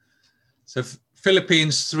So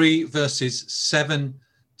Philippians 3 verses 7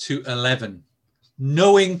 to 11.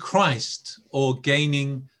 Knowing Christ or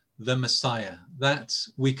gaining the Messiah. That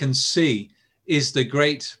we can see is the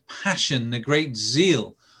great passion, the great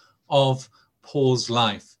zeal of Paul's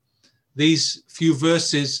life. These few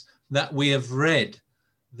verses that we have read,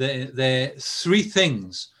 they're three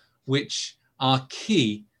things which are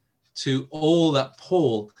key to all that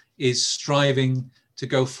Paul is striving to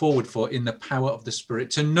go forward for in the power of the Spirit.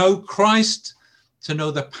 To know Christ, to know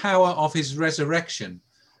the power of his resurrection,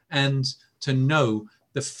 and to know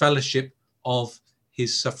the fellowship of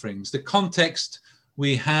his sufferings. The context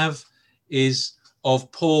we have is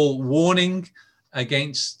of Paul warning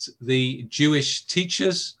against the Jewish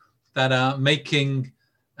teachers that are making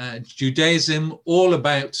Judaism all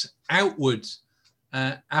about outward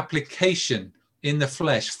application in the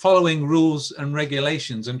flesh, following rules and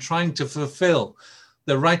regulations and trying to fulfill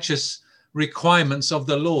the righteous requirements of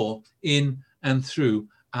the law in and through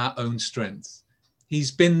our own strength. He's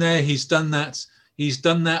been there, he's done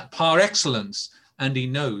that par excellence, and he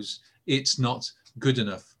knows it's not good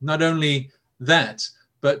enough. Not only that,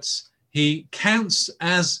 but he counts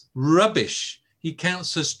as rubbish, he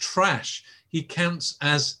counts as trash, he counts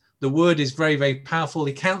as, the word is very, very powerful,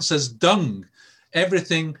 he counts as dung,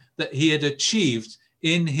 everything that he had achieved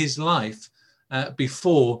in his life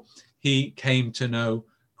before he came to know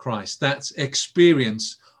Christ. That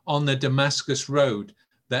experience on the Damascus Road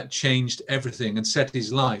that changed everything and set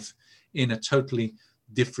his life in a totally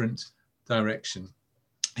different direction.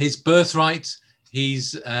 His birthright,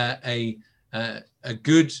 he's a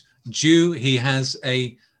good Jew. He has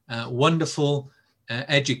a wonderful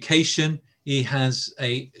education. He has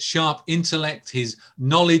a sharp intellect. His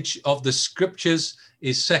knowledge of the scriptures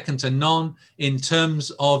is second to none. In terms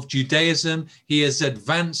of Judaism, he has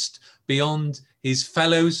advanced beyond his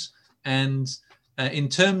fellows. And in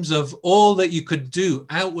terms of all that you could do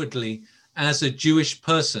outwardly as a Jewish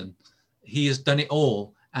person, he has done it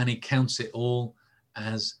all, and he counts it all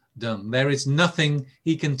as done. There is nothing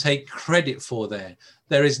he can take credit for there.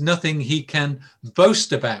 There is nothing he can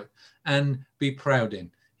boast about and be proud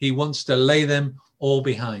in. He wants to lay them all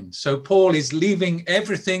behind. So Paul is leaving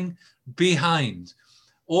everything behind.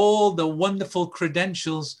 All the wonderful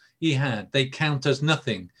credentials he had, they count as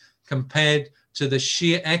nothing compared to the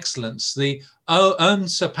sheer excellence, the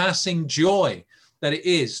unsurpassing joy that it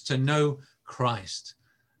is to know Christ.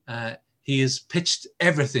 He has pitched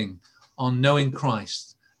everything on knowing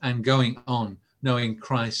Christ and going on knowing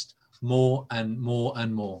Christ more and more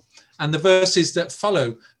and more. And the verses that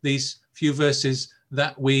follow these few verses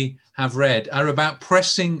that we have read are about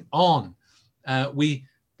pressing on. We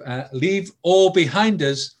leave all behind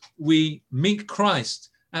us. We meet Christ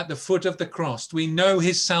at the foot of the cross. We know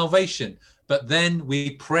his salvation, but then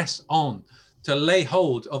we press on to lay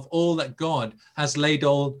hold of all that God has laid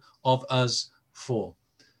hold of us for.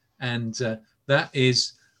 And that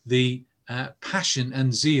is the passion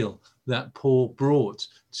and zeal that Paul brought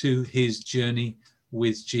to his journey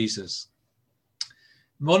with Jesus.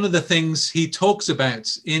 One of the things he talks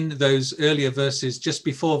about in those earlier verses, just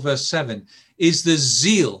before verse 7, is the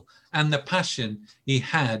zeal and the passion he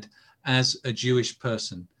had as a Jewish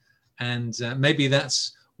person. And maybe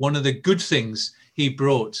that's one of the good things he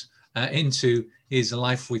brought into his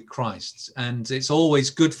life with Christ. And it's always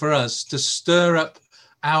good for us to stir up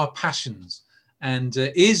our passions. And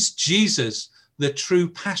is Jesus the true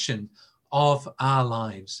passion of our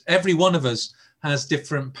lives? Every one of us has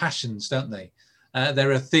different passions, don't they?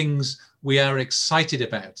 There are things we are excited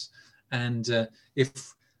about. And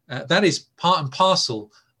if that is part and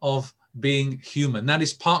parcel of being human, that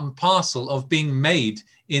is part and parcel of being made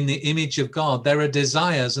in the image of God. There are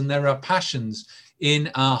desires and there are passions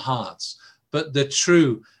in our hearts. But the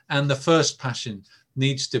true and the first passion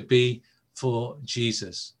needs to be for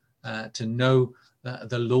Jesus, to know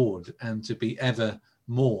the Lord and to be ever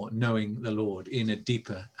more knowing the Lord in a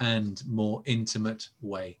deeper and more intimate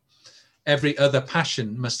way. Every other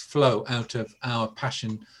passion must flow out of our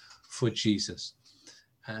passion for Jesus.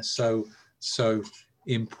 So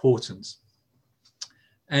important.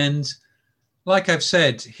 And like I've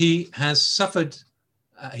said, he has suffered,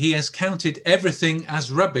 he has counted everything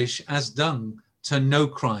as rubbish, as dung, to know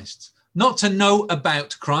Christ. Not to know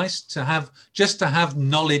about Christ, to have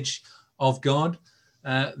knowledge of God.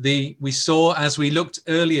 We saw, as we looked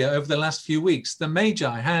earlier over the last few weeks, the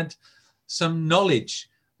Magi had some knowledge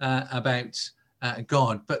about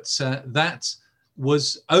God, but that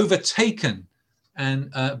was overtaken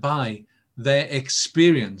by their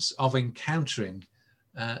experience of encountering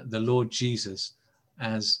the Lord Jesus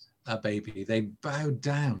as a baby. They bowed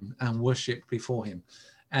down and worshipped before him.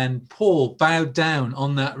 And Paul bowed down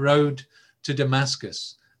on that road to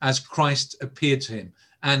Damascus as Christ appeared to him,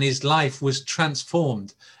 and his life was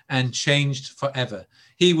transformed and changed forever.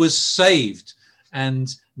 He was saved,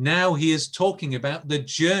 and now he is talking about the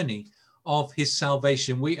journey of his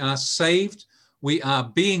salvation. We are saved, we are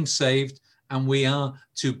being saved, and we are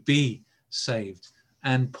to be saved.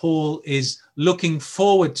 And Paul is looking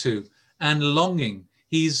forward to and longing.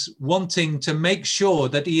 He's wanting to make sure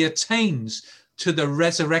that he attains to the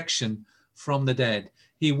resurrection from the dead.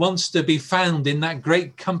 He wants to be found in that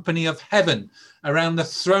great company of heaven around the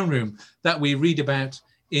throne room that we read about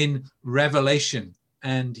in Revelation.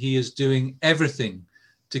 And he is doing everything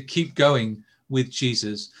to keep going with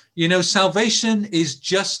Jesus. You know, salvation is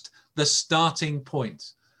just the starting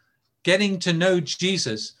point. Getting to know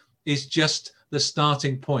Jesus is just the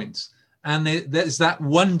starting point. And there's that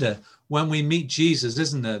wonder when we meet Jesus,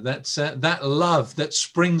 isn't there? That's that love that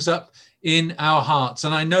springs up in our hearts.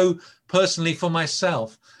 And I know personally for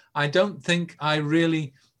myself, I don't think I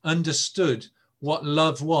really understood what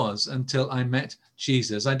love was until I met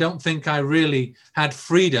Jesus. I don't think I really had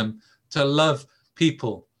freedom to love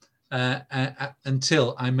people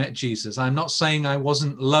until I met Jesus. I'm not saying I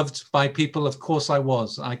wasn't loved by people. Of course I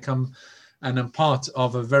was. I come and I'm part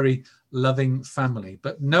of a very loving family.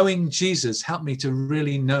 But knowing Jesus helped me to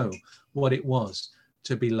really know what it was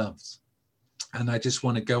to be loved. And I just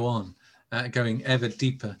want to go on, going ever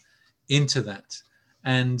deeper into that.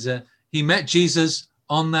 And he met Jesus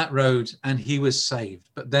on that road and he was saved.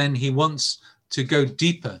 But then he wants to go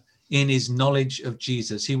deeper in his knowledge of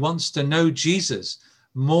Jesus. He wants to know Jesus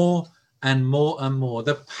more and more and more.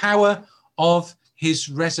 The power of his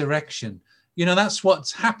resurrection. You know, that's what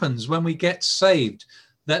happens when we get saved.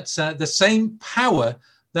 That's the same power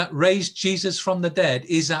that raised Jesus from the dead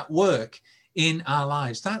is at work in our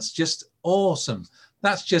lives. That's just awesome.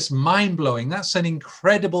 That's just mind-blowing. That's an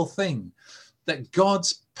incredible thing, that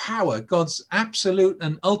God's power, God's absolute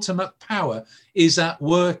and ultimate power is at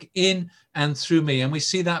work in and through me. And we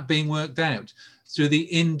see that being worked out through the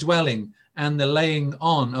indwelling and the laying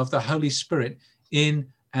on of the Holy Spirit in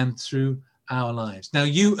and through our lives. Now,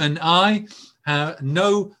 you and I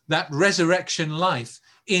know that resurrection life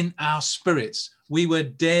in our spirits. We were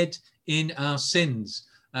dead in our sins.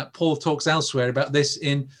 Paul talks elsewhere about this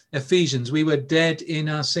in Ephesians. We were dead in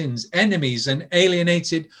our sins, enemies and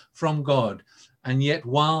alienated from God. And yet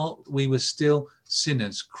while we were still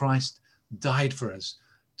sinners, Christ died for us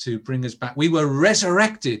to bring us back. We were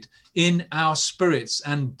resurrected in our spirits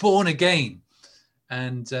and born again.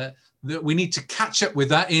 And that we need to catch up with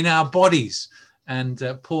that in our bodies. And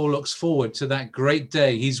Paul looks forward to that great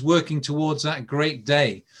day. He's working towards that great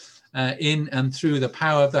day in and through the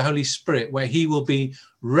power of the Holy Spirit, where he will be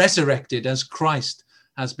resurrected as Christ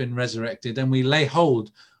has been resurrected. And we lay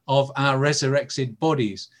hold of our resurrected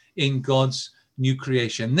bodies in God's new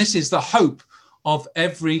creation. This is the hope of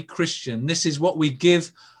every Christian. This is what we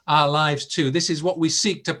give our lives to. This is what we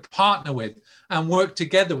seek to partner with and work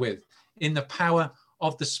together with in the power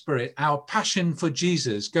of the Spirit. Our passion for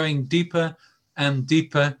Jesus going deeper and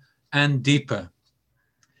deeper and deeper.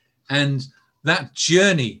 And that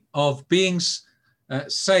journey of being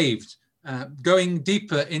saved, going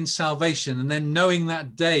deeper in salvation, and then knowing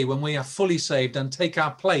that day when we are fully saved and take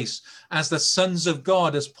our place as the sons of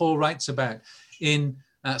God, as Paul writes about in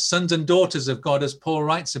sons and daughters of God, as Paul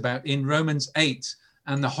writes about in Romans 8,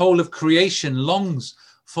 and the whole of creation longs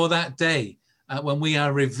for that day when we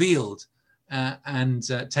are revealed and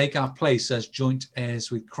take our place as joint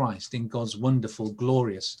heirs with Christ in God's wonderful,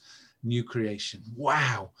 glorious new creation.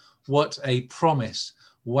 Wow, what a promise.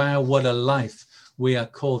 Wow, what a life we are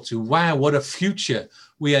called to. Wow, what a future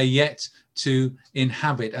we are yet to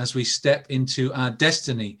inhabit as we step into our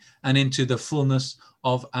destiny and into the fullness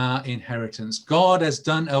of our inheritance. God has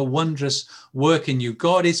done a wondrous work in you.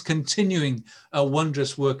 God is continuing a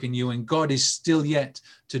wondrous work in you, and God is still yet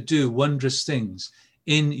to do wondrous things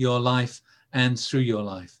in your life and through your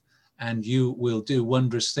life. And you will do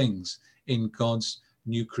wondrous things in God's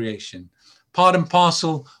new creation. Part and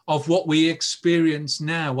parcel of what we experience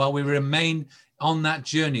now while we remain on that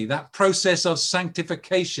journey, that process of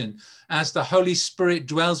sanctification as the Holy Spirit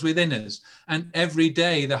dwells within us. And every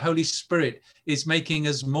day the Holy Spirit is making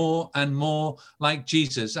us more and more like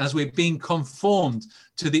Jesus as we're being conformed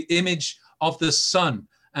to the image of the Son,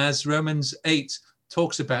 as Romans 8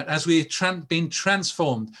 talks about, as we've been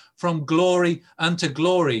transformed from glory unto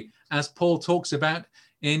glory, as Paul talks about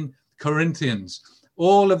in Corinthians.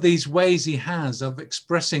 All of these ways he has of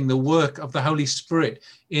expressing the work of the Holy Spirit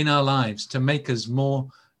in our lives to make us more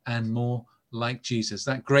and more like Jesus.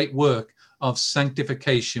 That great work of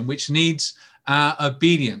sanctification, which needs our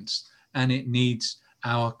obedience and it needs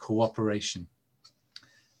our cooperation.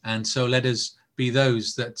 And so let us be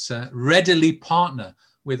those that readily partner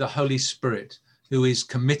with the Holy Spirit, who is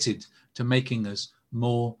committed to making us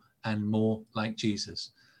more and more like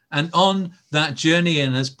Jesus. And on that journey,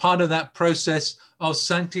 and as part of that process of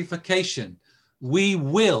sanctification, we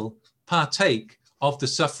will partake of the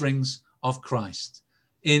sufferings of Christ,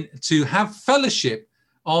 to have fellowship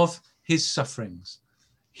of his sufferings.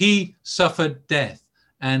 He suffered death,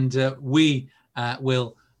 and we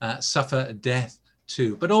will suffer death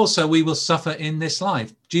too. But also we will suffer in this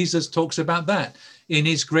life. Jesus talks about that in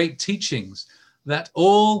his great teachings, that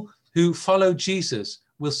all who follow Jesus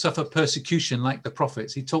will suffer persecution like the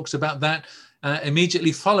prophets. He talks about that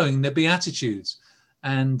immediately following the Beatitudes.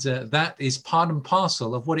 And that is part and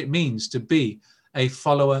parcel of what it means to be a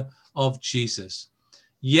follower of Jesus.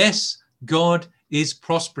 Yes, God is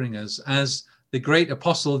prospering us. As the great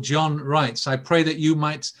apostle John writes, I pray that you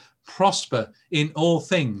might prosper in all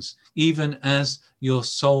things, even as your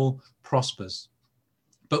soul prospers.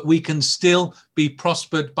 But we can still be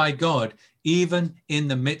prospered by God, even in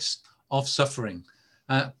the midst of suffering.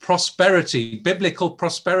 Prosperity, biblical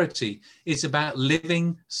prosperity, is about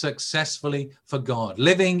living successfully for God,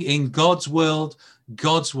 living in God's world,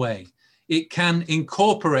 God's way. It can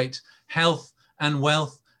incorporate health and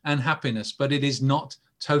wealth and happiness, but it is not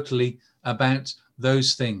totally about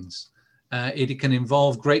those things. It can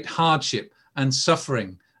involve great hardship and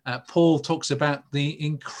suffering. Paul talks about the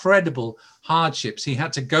incredible hardships he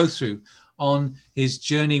had to go through on his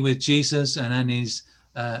journey with Jesus and in his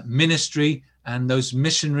ministry and those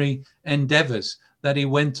missionary endeavors that he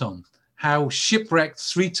went on. How shipwrecked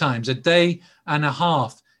 3 times, a day and a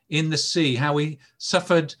half in the sea, how he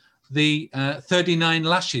suffered the 39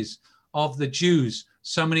 lashes of the Jews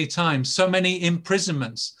so many times, so many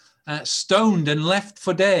imprisonments, stoned and left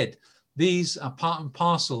for dead. These are part and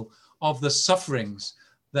parcel of the sufferings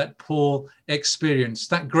that Paul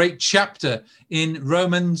experienced. That great chapter in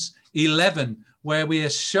Romans 11, where we are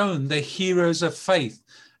shown the heroes of faith,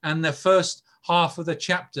 and the first half of the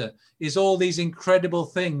chapter is all these incredible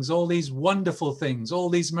things, all these wonderful things, all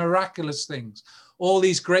these miraculous things, all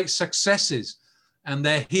these great successes, and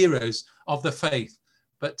they're heroes of the faith.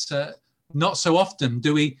 But not so often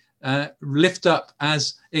do we lift up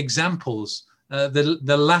as examples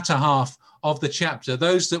the latter half of the chapter,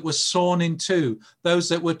 those that were sawn in two, those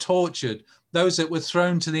that were tortured, those that were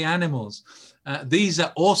thrown to the animals. These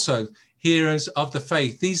are also heroes of the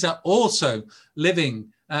faith. These are also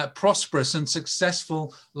living prosperous and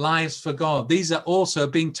successful lives for God. These are also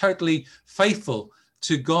being totally faithful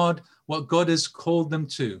to God, what God has called them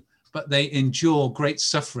to, but they endure great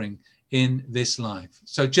suffering in this life.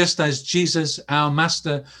 So just as Jesus, our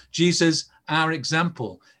master, Jesus, our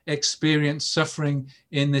example, experienced suffering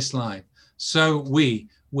in this life, so we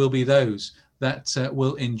will be those that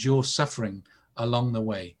will endure suffering along the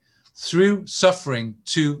way. Through suffering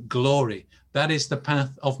to glory. That is the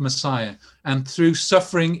path of Messiah. And through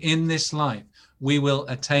suffering in this life, we will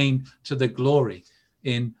attain to the glory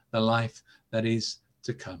in the life that is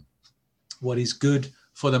to come. What is good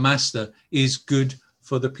for the master is good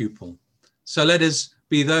for the pupil. So let us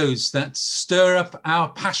be those that stir up our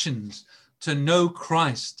passions to know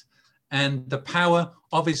Christ and the power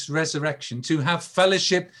of his resurrection, to have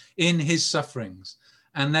fellowship in his sufferings.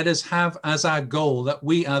 And let us have as our goal that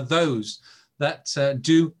we are those that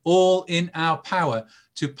do all in our power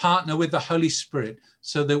to partner with the Holy Spirit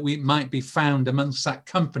so that we might be found amongst that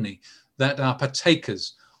company that are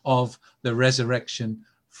partakers of the resurrection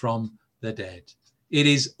from the dead. It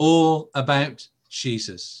is all about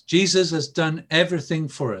Jesus. Jesus has done everything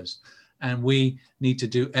for us, and we need to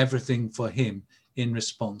do everything for him in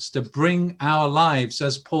response, to bring our lives,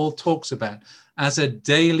 as Paul talks about, as a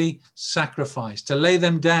daily sacrifice, to lay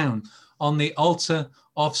them down on the altar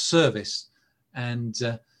of service, and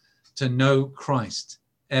to know Christ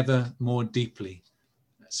ever more deeply.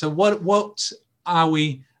 So what are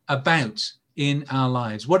we about in our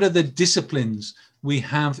lives? What are the disciplines we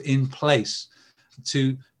have in place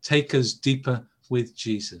to take us deeper with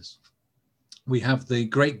Jesus? We have the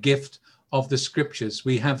great gift of the scriptures.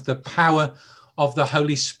 We have the power of the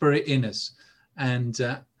Holy Spirit in us. And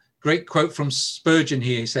great quote from Spurgeon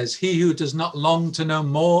here. He says, "He who does not long to know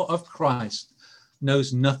more of Christ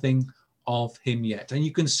knows nothing of him yet." And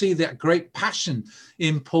you can see that great passion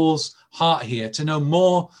in Paul's heart here, to know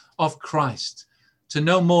more of Christ, to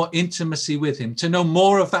know more intimacy with him, to know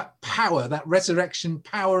more of that power, that resurrection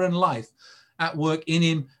power and life at work in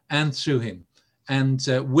him and through him, and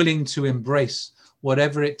willing to embrace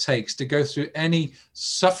whatever it takes to go through any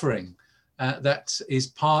suffering that is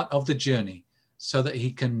part of the journey so that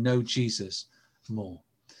he can know Jesus more.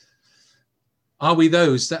 Are we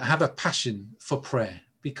those that have a passion for prayer?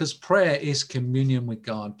 because prayer is communion with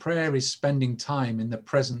God. Prayer is spending time in the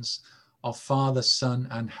presence of Father, Son,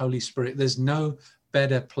 and Holy Spirit. There's no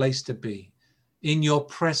better place to be. In your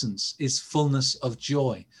presence is fullness of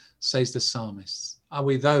joy, says the psalmist. Are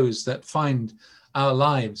we those that find our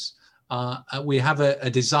lives, we have a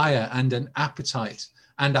desire and an appetite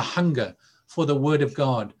and a hunger for the word of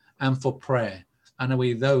God and for prayer? And are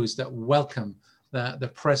we those that welcome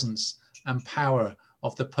the presence and power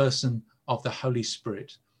of the person of the Holy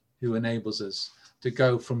Spirit, who enables us to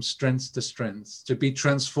go from strength to strength, to be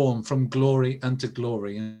transformed from glory unto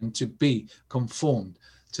glory, and to be conformed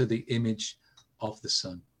to the image of the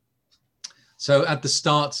Son? So at the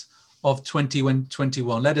start of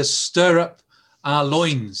 2021, let us stir up our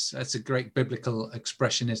loins. That's a great biblical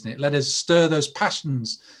expression, isn't it? Let us stir those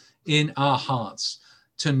passions in our hearts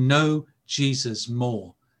to know Jesus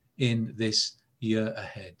more in this year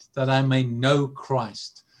ahead, that I may know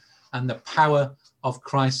Christ and the power of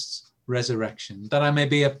Christ's resurrection, that I may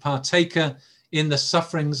be a partaker in the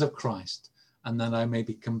sufferings of Christ, and that I may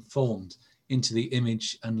be conformed into the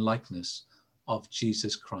image and likeness of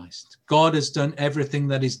Jesus Christ. God has done everything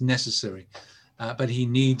that is necessary, but he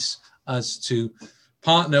needs us to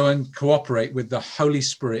partner and cooperate with the Holy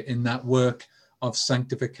Spirit in that work of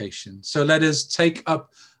sanctification. So let us take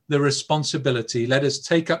up the responsibility, let us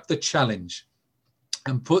take up the challenge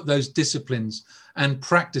and put those disciplines and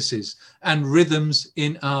practices and rhythms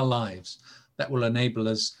in our lives that will enable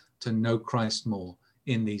us to know Christ more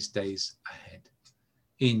in these days ahead.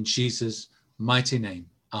 In Jesus' mighty name,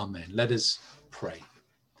 amen. Let us pray.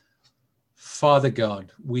 Father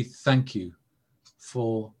God, we thank you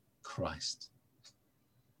for Christ.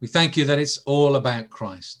 We thank you that it's all about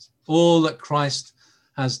Christ, all that Christ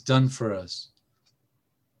has done for us.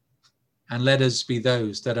 And let us be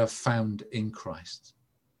those that are found in Christ.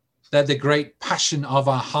 That the great passion of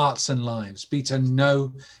our hearts and lives be to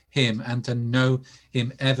know him and to know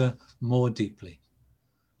him ever more deeply.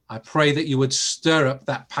 I pray that you would stir up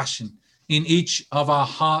that passion in each of our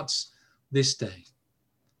hearts this day.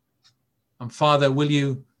 And Father, will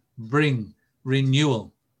you bring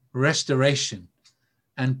renewal, restoration,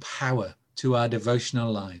 and power to our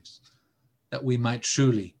devotional lives, that we might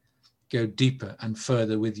truly go deeper and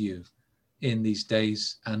further with you in these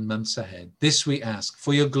days and months ahead. This we ask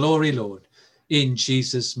for your glory, Lord, in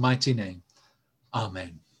Jesus' mighty name.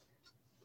 Amen.